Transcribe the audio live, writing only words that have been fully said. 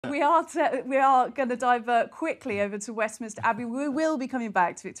We are going to divert quickly over to Westminster Abbey. We will be coming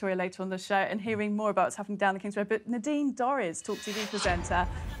back to Victoria later on the show and hearing more about what's happening down the King's Road. But Nadine Dorries, TalkTV presenter,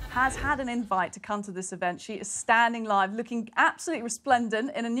 has had an invite to come to this event. She is standing live, looking absolutely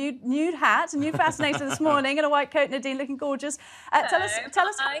resplendent in a nude hat, a new fascinator this morning, and a white coat. Nadine, looking gorgeous. Tell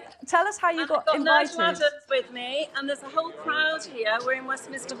us how you got invited. I've got with me, and there's a whole crowd here. We're in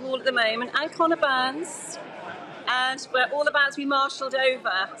Westminster Hall at the moment, and Connor Burns. And we're all about to be marshalled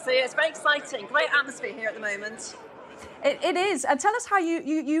over. So yeah, it's very exciting. Great atmosphere here at the moment. It is. And tell us how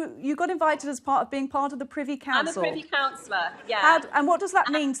you got invited as part of being part of the Privy Council. I'm a Privy Councillor, yeah. And what does that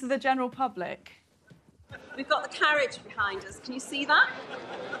mean to the general public? We've got the carriage behind us. Can you see that?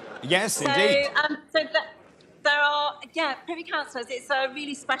 Yes, indeed. There are, Privy Councillors, it's a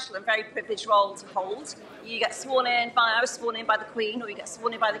really special and very privileged role to hold. You get sworn in by, I was sworn in by the Queen, or you get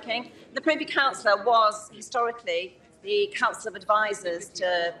sworn in by the King. The Privy Councillor was, historically, the Council of Advisors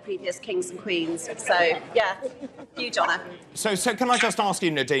to previous kings and queens. So, yeah, huge honour. So can I just ask you,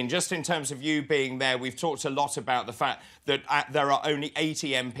 Nadine, just in terms of you being there, we've talked a lot about the fact that there are only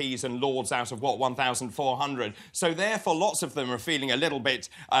 80 MPs and Lords out of, what, 1,400. So, therefore, lots of them are feeling a little bit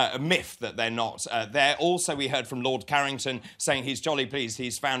miffed that they're not there. Also, we heard from Lord Carrington saying he's jolly pleased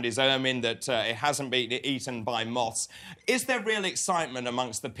he's found his ermine, that it hasn't been eaten by moths. Is there real excitement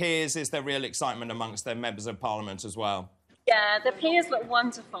amongst the peers? Is there real excitement amongst their members of Parliament as well? Yeah, the peers look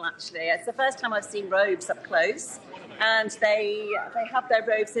wonderful, actually. It's the first time I've seen robes up close, and they have their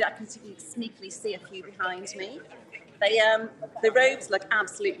robes. I can sneakily see a few behind me. The robes look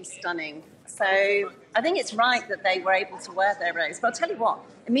absolutely stunning. So I think it's right that they were able to wear their robes. But I'll tell you what,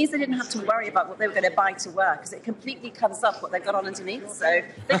 it means they didn't have to worry about what they were going to buy to wear, because it completely covers up what they've got on underneath. So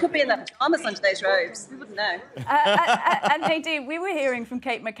they could be in their pyjamas under those robes. We wouldn't know. And Nadine, we were hearing from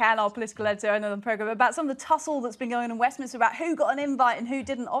Kate McCann, our political editor on the programme, about some of the tussle that's been going on in Westminster about who got an invite and who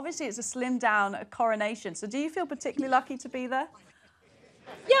didn't. Obviously, it's a slimmed-down coronation. So do you feel particularly lucky to be there?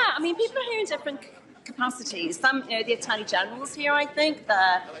 Yeah, I mean, people are here in different capacities. Some, the Attorney General's here, I think.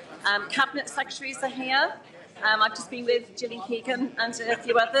 The Cabinet Secretaries are here. I've just been with Gillian Keegan and a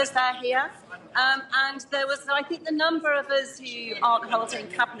few others. They're here. And there was, I think, the number of us who aren't holding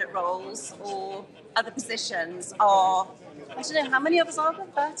cabinet roles or other positions are, I don't know, how many of us are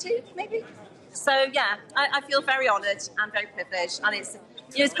there? 30, maybe? So, yeah, I feel very honoured and very privileged. And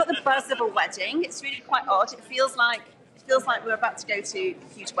it's got the buzz of a wedding. It's really quite odd. It feels like we're about to go to a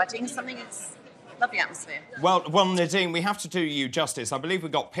huge wedding. It's lovely atmosphere. Well, Nadine, we have to do you justice. I believe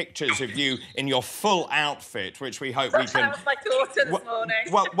we've got pictures of you in your full outfit, which we hope we can... That was my daughter this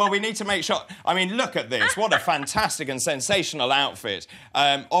morning. Well, we need to make sure... I mean, look at this. What a fantastic and sensational outfit.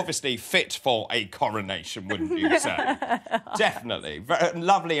 Obviously fit for a coronation, wouldn't you say? Definitely. Very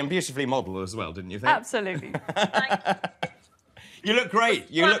lovely and beautifully modelled as well, didn't you think? Absolutely. You look great.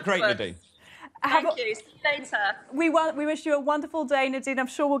 You look great, Nadine. Thank you. See you later. We wish you a wonderful day, Nadine. I'm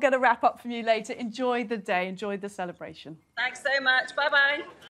sure we'll get a wrap-up from you later. Enjoy the day. Enjoy the celebration. Thanks so much. Bye-bye.